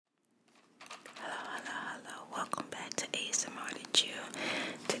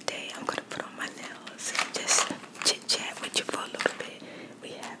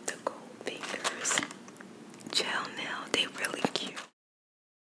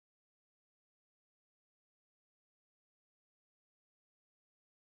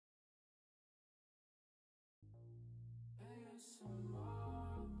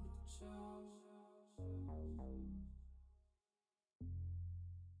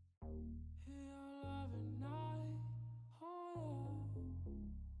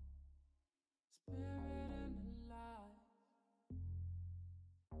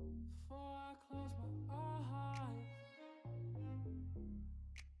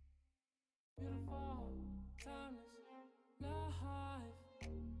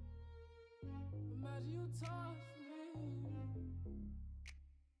Imagine you touch me,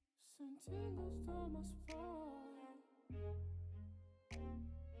 send tingles down my spine. You help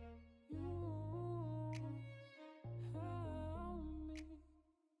me feel.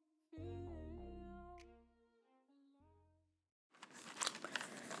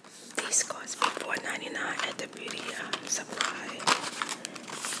 These cost me $4.99 at the beauty supply.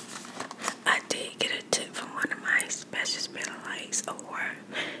 I did get a tip from one of my special likes, or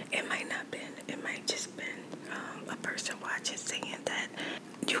it might not been, it might just been a person watching saying that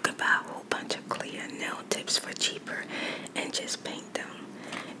you can buy a whole bunch of clear nail tips for cheaper and just paint them.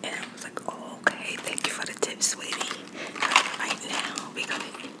 And I was like, oh, okay, thank you for the tip, sweetie. Right now, we're gonna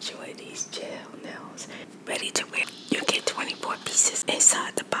enjoy these gel nails. Ready to wear. You get 24 pieces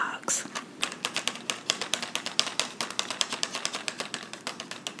inside the box.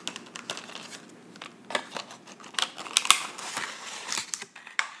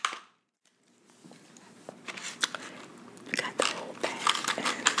 You got the whole bag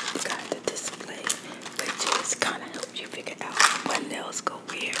and you got the display, which is kind of help you figure out what nails go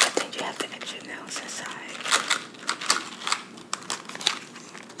where. But then you have the extra nails inside.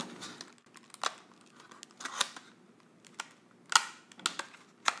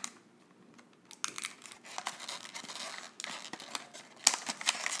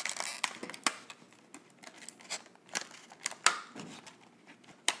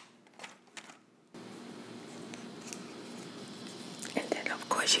 And then of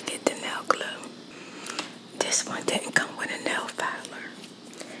course you get the nail glue. This one didn't come with a nail filer.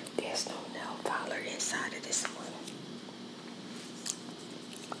 There's no nail filer inside of this one.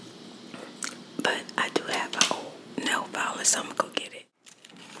 But I do have an old nail filer, so I'm gonna go get it.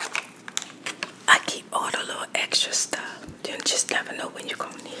 I keep all the little extra stuff. You just never know when you're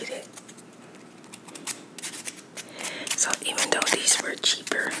gonna need it. So even though these were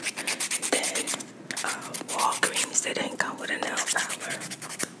cheaper than Walgreens, they didn't come with a nail filer.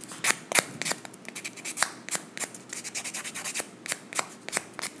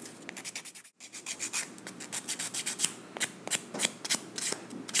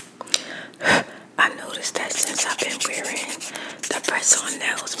 I noticed that since I've been wearing the press-on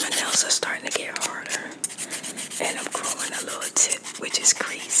nails, my nails are starting to get harder. And I'm growing a little tip, which is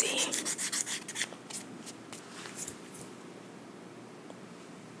crazy.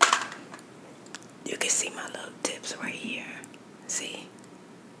 You can see my little tips right here. See?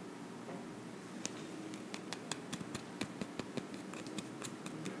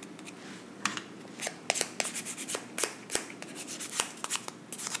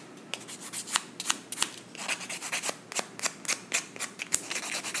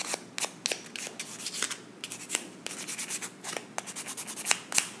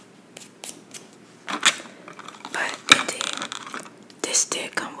 This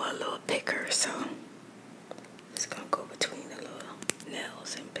did come with a little picker, so it's gonna go between the little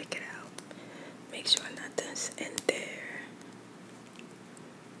nails and pick it out. Make sure nothing's in there.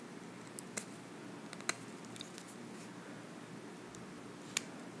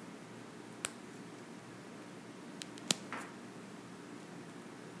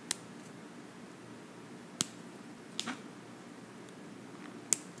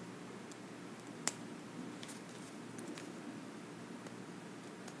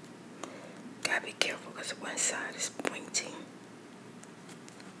 Gotta be careful because one side is pointing.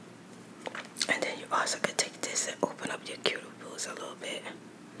 And then you also could take this and open up your cuticles a little bit,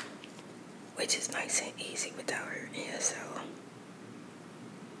 which is nice and easy without hurting yourself.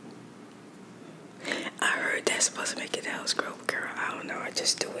 I heard that's supposed to make your nails grow, girl. I don't know. I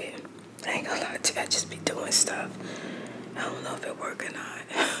just do it. I ain't gonna lie to you. I just be doing stuff. I don't know if it work or not.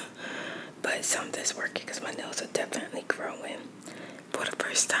 But something's working because my nails are definitely growing for the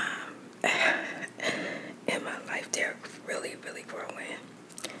first time in my life. They're really, really growing.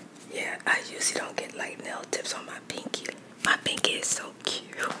 Yeah, I usually don't get like nail tips on my pinky. My pinky is so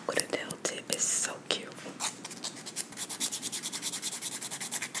cute with a nail tip. It's so cute.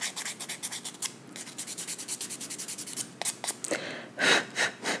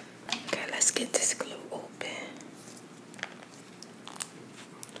 Okay, let's get this glue open.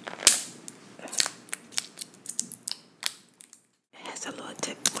 It has a little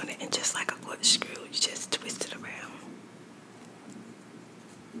tip on it, and just like a foot screw, you just twist it around.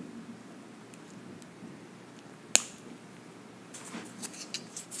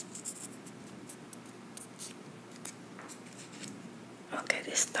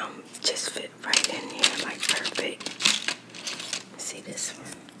 just fit right in here like perfect. See this one?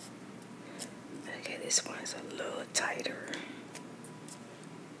 Okay, this one's a little tighter.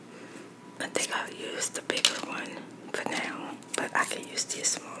 I think I'll use the bigger one for now, but I can use the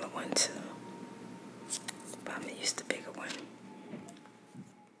smaller one too. But I'm gonna use the bigger one.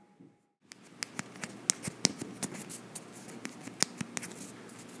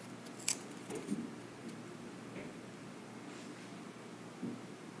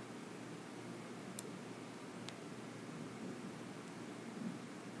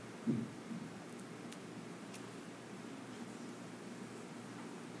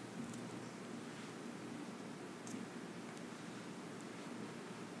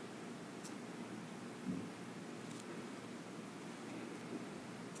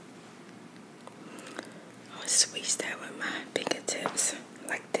 Squeeze that with my fingertips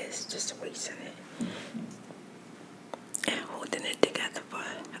like this, just squeezing it and holding it together for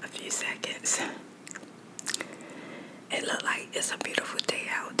a few seconds. It looked like it's a beautiful day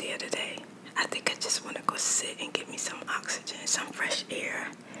out there today. I think I just want to go sit and get me some oxygen, some fresh air,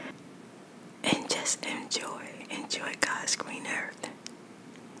 and just enjoy God's green earth.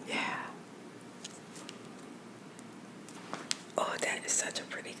 Yeah. Oh, that is such a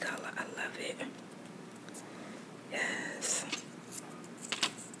pretty color. I love it. Yes.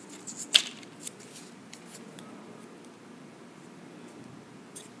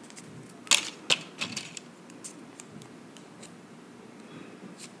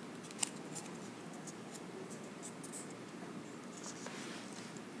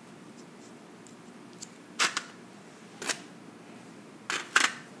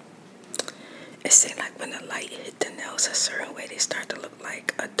 It seems like when the light hit the nails a certain way, they start to look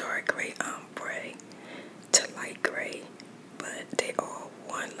like a dark gray ombre to light gray, but they all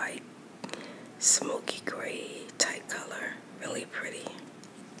one like smoky gray type color. Really pretty.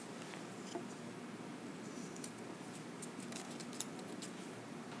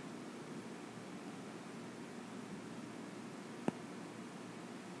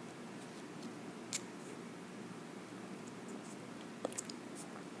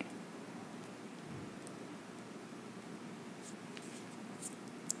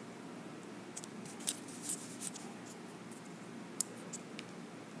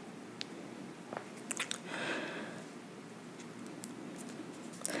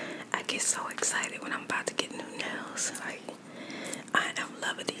 I get so excited when I'm about to get new nails. Like, I am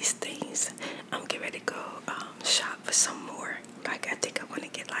loving these things. I'm getting ready to go shop for some more. Like, I think I want to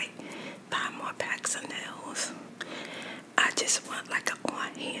get like 5 more packs of nails. I just want like an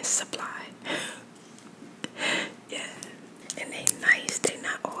on-hand supply. Yeah. And they nice. They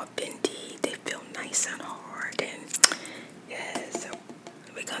not all bendy. They feel nice and hard. And yeah, so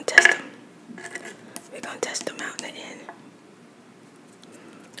we're going to test them. We're going to test them out in the end.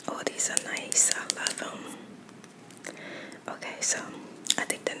 Oh, these are nice. I love them. Okay, so I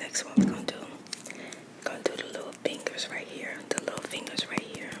think the next one we're going to do the little fingers right here. The little fingers right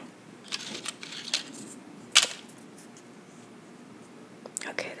here.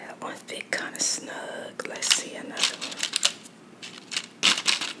 Okay, that one fit kind of snug. Let's see another one.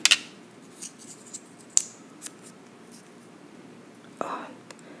 Oh,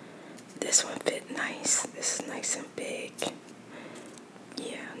 this one fit nice. This is nice and big.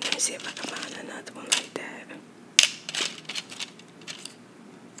 Yeah, let me see if I can find another one like that.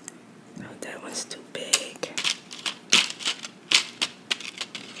 No, that one's too big.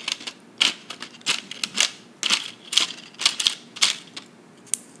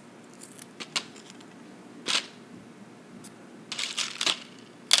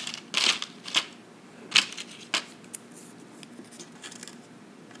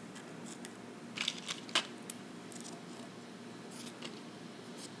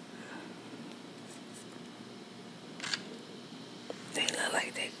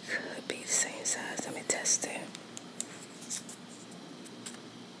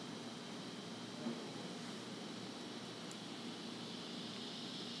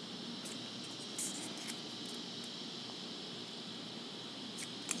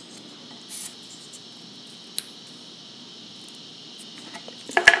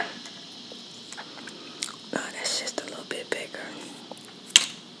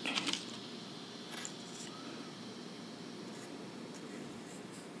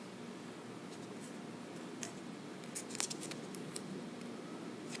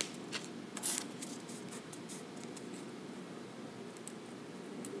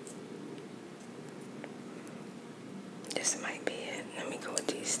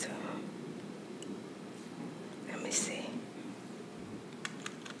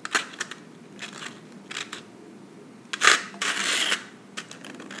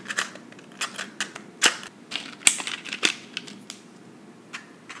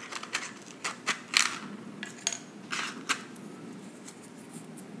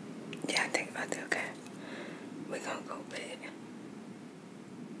 Yeah, I think about that. Okay. We're gonna go with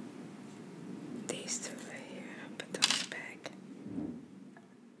these two right here. Put those back.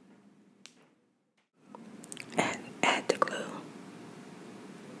 Add the glue.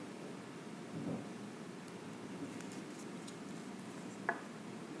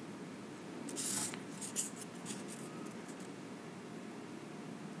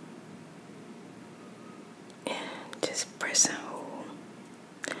 And just press and hold.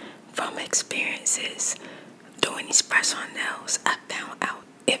 From experiences doing these press on nails, I found out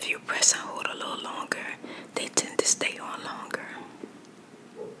if you press and hold a little longer, they tend to stay on longer.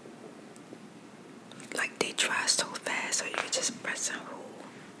 Like they dry so fast, so you can just press and hold.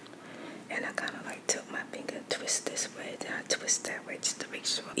 And I kind of like took my finger, twist this way, then I twist that way just to make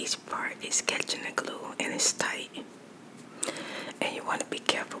sure each part is catching the glue and it's tight. And you want to be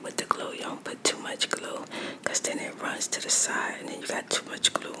careful with the glue. You don't put too much glue because then it runs to the side and then you got too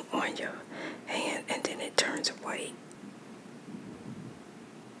much glue on your hand and then it turns white.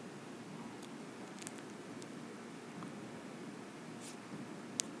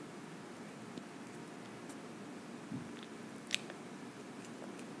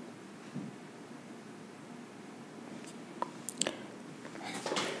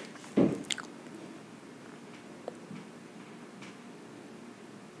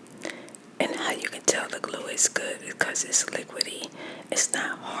 And how you can tell the glue is good because it's liquidy. It's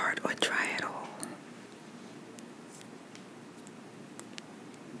not hard or dry at all.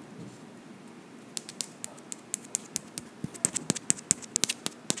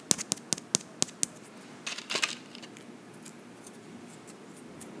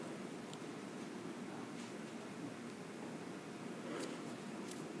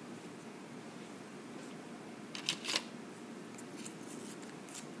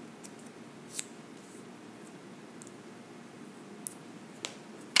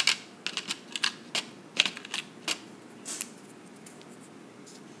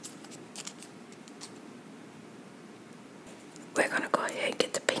 We're going to go ahead and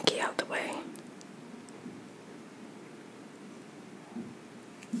get the pinky out the way.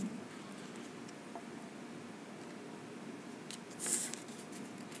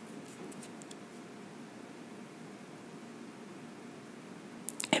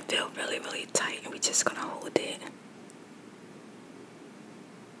 And feel really, really tight. And we're just going to hold it.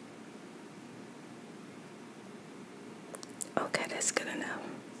 Okay, that's good enough.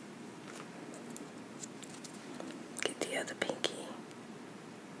 Get the other pinky.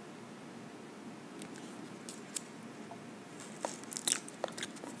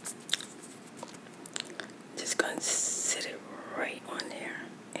 Just gonna sit it right on there,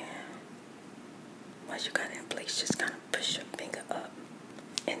 and once you got it in place, just kind of push your finger up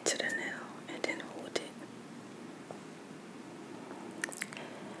into the nail and then hold it.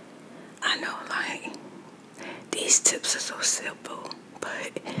 I know, like, these tips are so simple,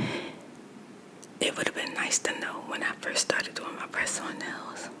 but it would have been nice to know when I first started doing my press-on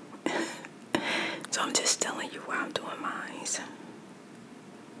nails. So I'm just telling you why I'm doing mine.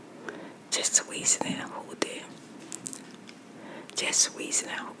 Just squeeze it and hold it. Just squeeze it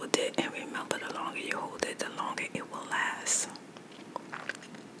and hold it. And remember, the longer you hold it, the longer it will last.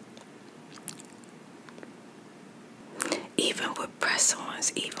 Even with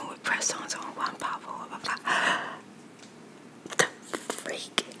press-ons on one powerful, the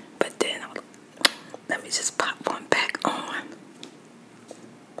freak. But then, let me just pop one back on.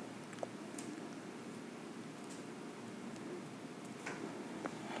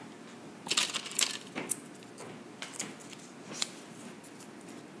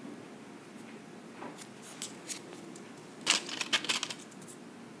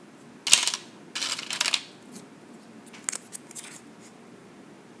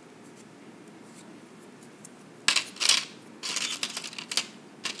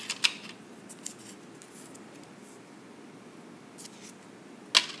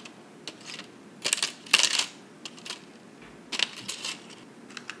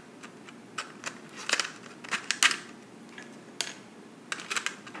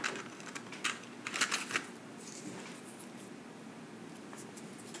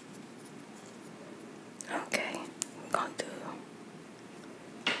 Okay, I'm going to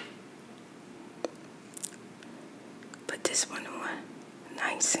put this one on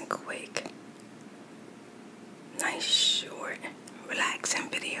nice and quick. Nice, short, relaxing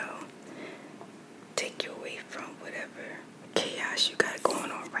video. Take you away from whatever chaos you got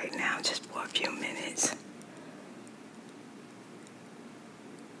going on right now just for a few minutes.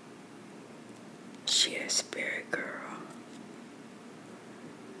 Share spirit, girl.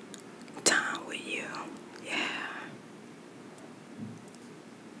 Time with you. Yeah.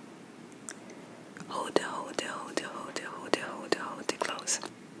 Hold it, hold it, hold it, hold it, hold it, hold it, hold it close.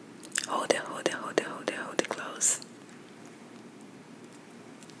 Hold it, hold it, hold it, hold it, hold it close.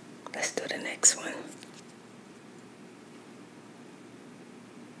 Let's do the next one.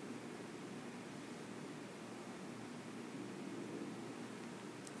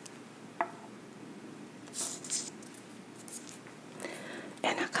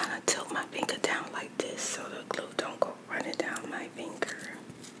 And I kind of tilt my finger down like this so the glue don't go running down my finger.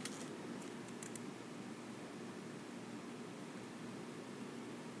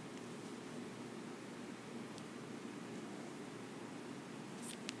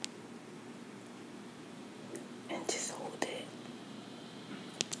 And just hold it.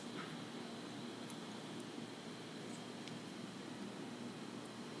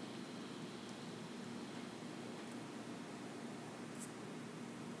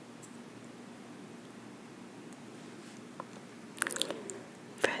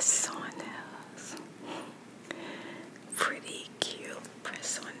 Press on nails. Pretty cute.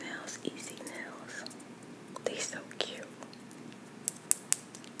 Press on nails. Easy nails. They so cute.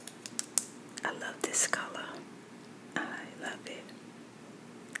 I love this color. I love it.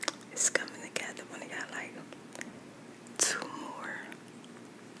 It's coming together when I got like 2 more.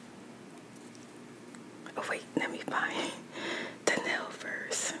 Oh wait, let me find the nail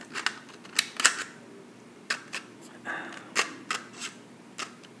first.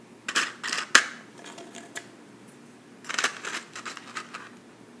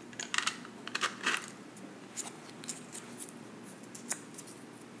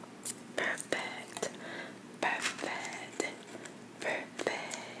 Perfect. Perfect.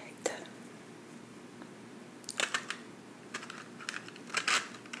 Perfect.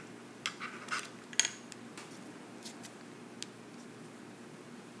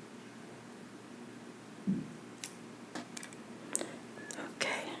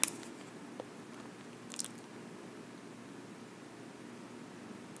 Okay.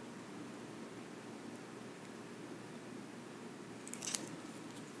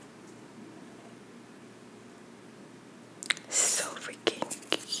 So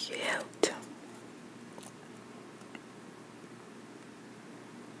freaking cute.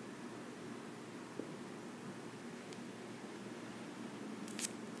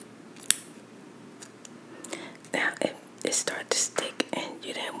 Now, if it starts to stick and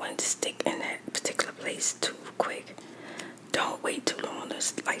you didn't want it to stick in that particular place too quick, don't wait too long to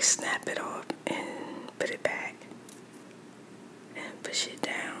like snap it off and put it back and push it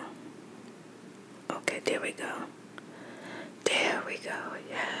down. Okay, there we go. There we go.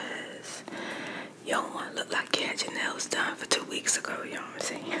 Yes. You don't want to look like you had your nails done for 2 weeks ago, you know what I'm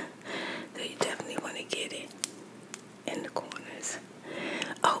saying? So you definitely want to get it in the corners.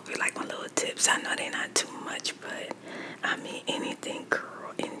 I hope you like my little tips. I know they're not too much, but I mean, anything,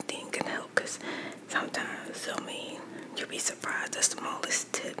 girl, anything can help. Because sometimes, I mean, you'll be surprised the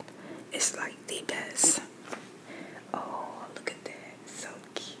smallest tip is like the best. Oh, look at that. So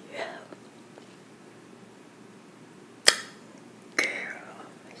cute. Girl,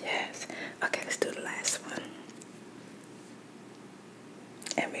 yes. Okay, let's do the last one.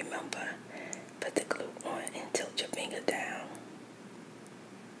 And remember, put the glue on and tilt your finger down.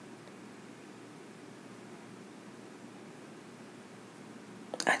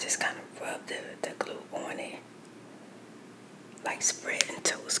 I just kind of rub the glue on it. Like spreading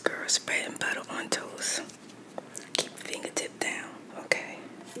toast, girl. Spreading butter on toast. Keep your fingertip down, okay?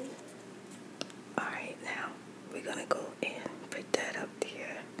 Alright, now we're going to go and put that up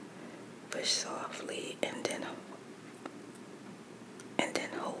there. Push softly and then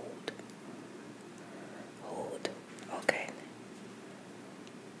hold. Hold. Okay.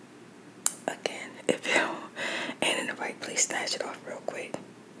 Again, if you ain't in the right place, snatch it off real quick.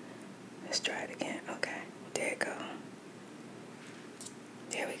 Let's try it again. Okay. There you go.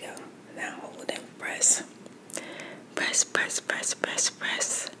 There we go. Now hold and press. Press, press, press, press,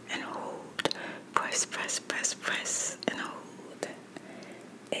 press, and hold. Press, press, press, press, and hold.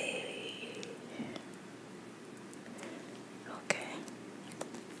 Hey. Okay.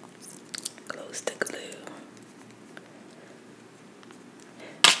 Close the glue.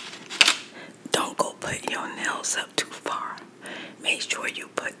 Don't go put your nails up too far. Make sure you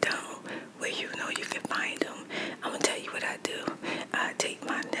put them where you know you can find them. I'm gonna tell you what I do. I take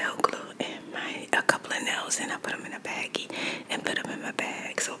my nail glue and a couple of nails and I put them in a baggie and put them in my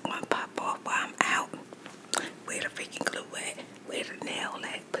bag so it won't pop off while I'm out. Where the freaking glue at? Where the nail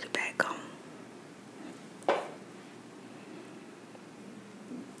at? Put it back on.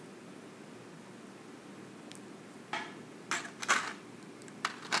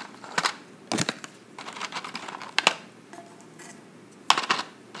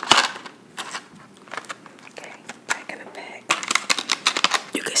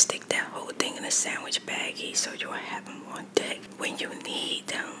 ready so you'll have them on deck when you need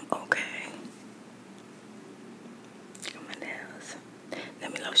them, okay? Look at my nails.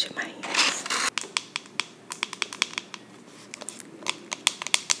 Let me lotion my hands.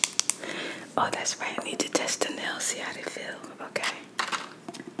 Oh, that's right. I need to test the nails, see how they feel, okay?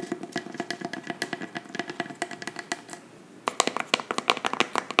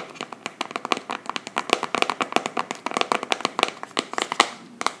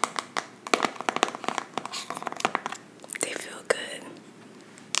 They feel good.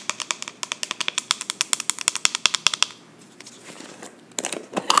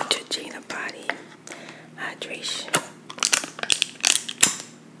 Neutrogena body hydration.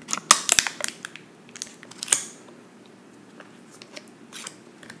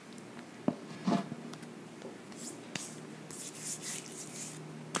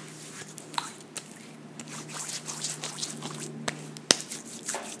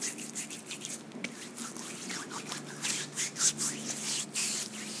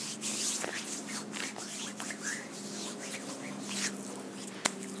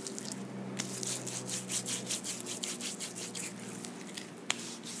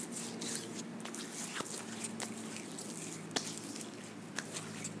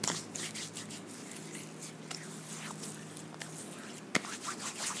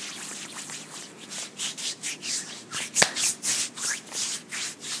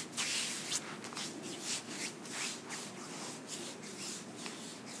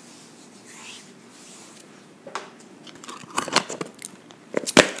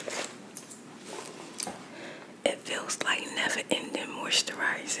 It feels like never-ending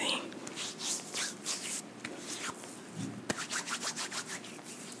moisturizing.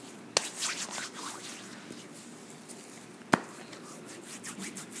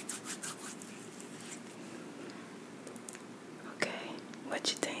 Okay,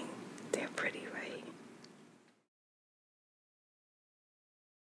 what you think? They're pretty, right?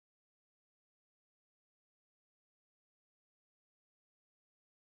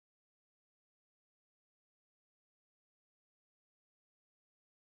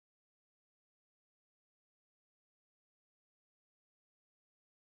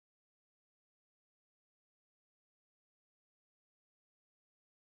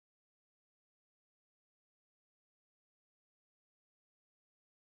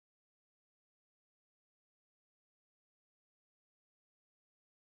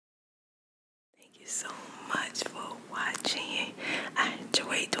 Thank you so much for watching. I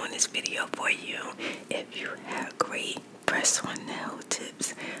enjoyed doing this video for you. If you have great press-on nail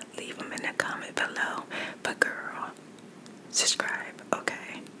tips, leave them in the comment below. But girl, subscribe,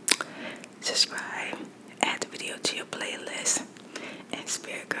 okay? Subscribe, add the video to your playlist. And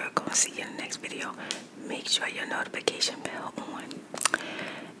Spirit Girl, gonna see you in the next video. Make sure your notification bell on.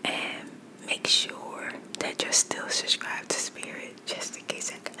 And make sure that you're still subscribed to Spirit, just in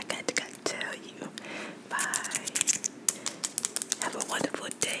case I got to tell you. Bye. Have a wonderful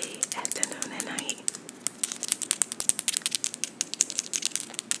day, afternoon, and night.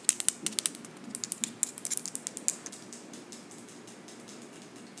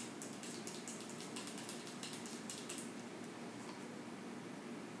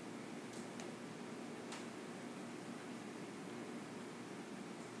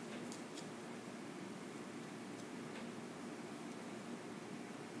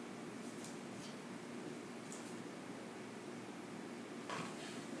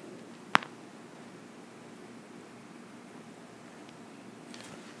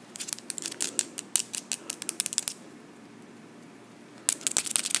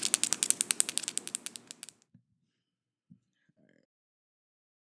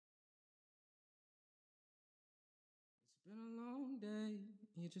 It's been a long day,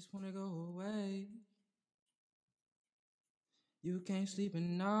 you just wanna go away. You can't sleep at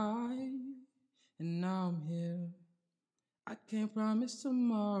night, and now I'm here. I can't promise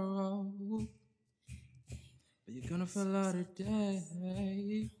tomorrow, but you're gonna feel out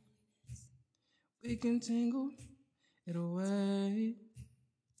today. We can tangle it away.